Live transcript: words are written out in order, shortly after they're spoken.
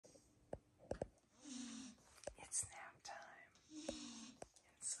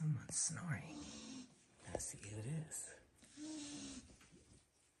Someone's snoring. Let's see who it is.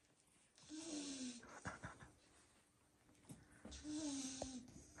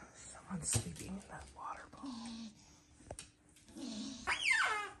 Someone's sleeping in that water bowl.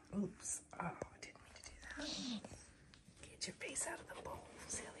 Oops. Oh, I didn't mean to do that. Get your face out of the bowl,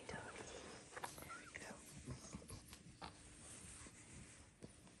 silly doggy. There we go.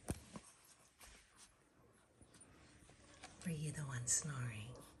 Were you the one snoring?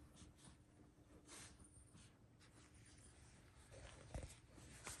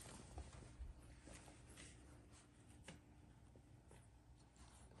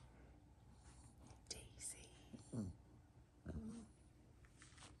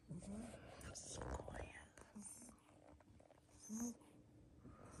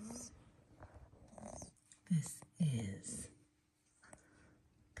 This is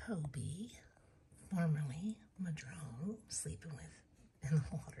Kobe, formerly Madrone, sleeping with in the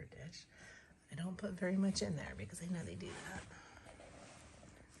water dish. I don't put very much in there because I know they do that.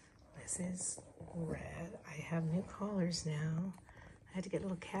 This is Red. I have new collars now. I had to get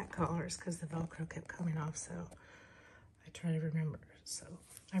little cat collars because the Velcro kept coming off, so I try to remember. So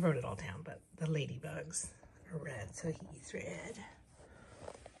I wrote it all down, but the ladybugs are red, so he's red.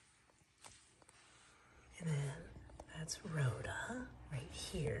 And then that's Rhoda right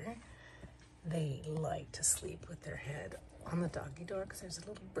here. They like to sleep with their head on the doggy door because there's a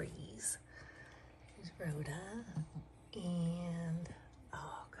little breeze. Here's Rhoda. And,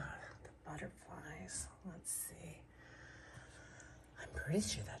 oh God, the butterflies. Let's see. I'm pretty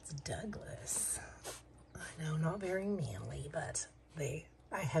sure that's Douglas. I know, not very manly, but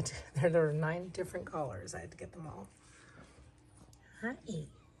there were 9 different colors. I had to get them all. Hi.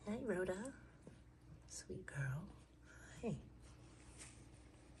 Hi, Rhoda. Sweet girl. Hi.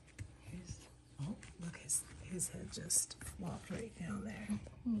 Oh, look, his head just flopped right down there.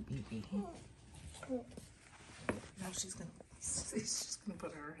 Baby. Now she's just gonna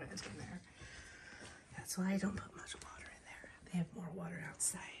put her head in there. That's why I don't put much water in there. They have more water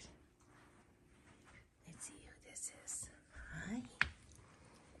outside. Let's see who this is. Hi.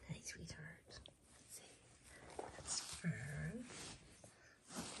 Hi, sweetheart. Let's see. That's Fern.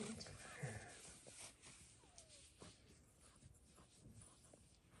 That's Fern.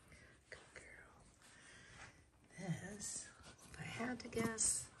 This, if I had to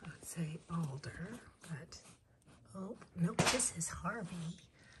guess, I would say Alder, but, oh, nope, this is Harvey,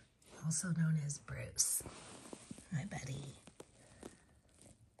 also known as Bruce. Hi, buddy.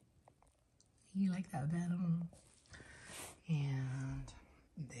 You like that bed? And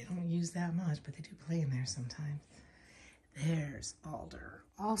they don't use that much, but they do play in there sometimes. There's Alder,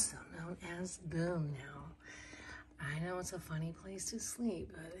 also known as Boom now. I know it's a funny place to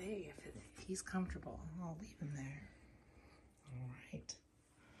sleep, but hey, if he's comfortable, I'll leave him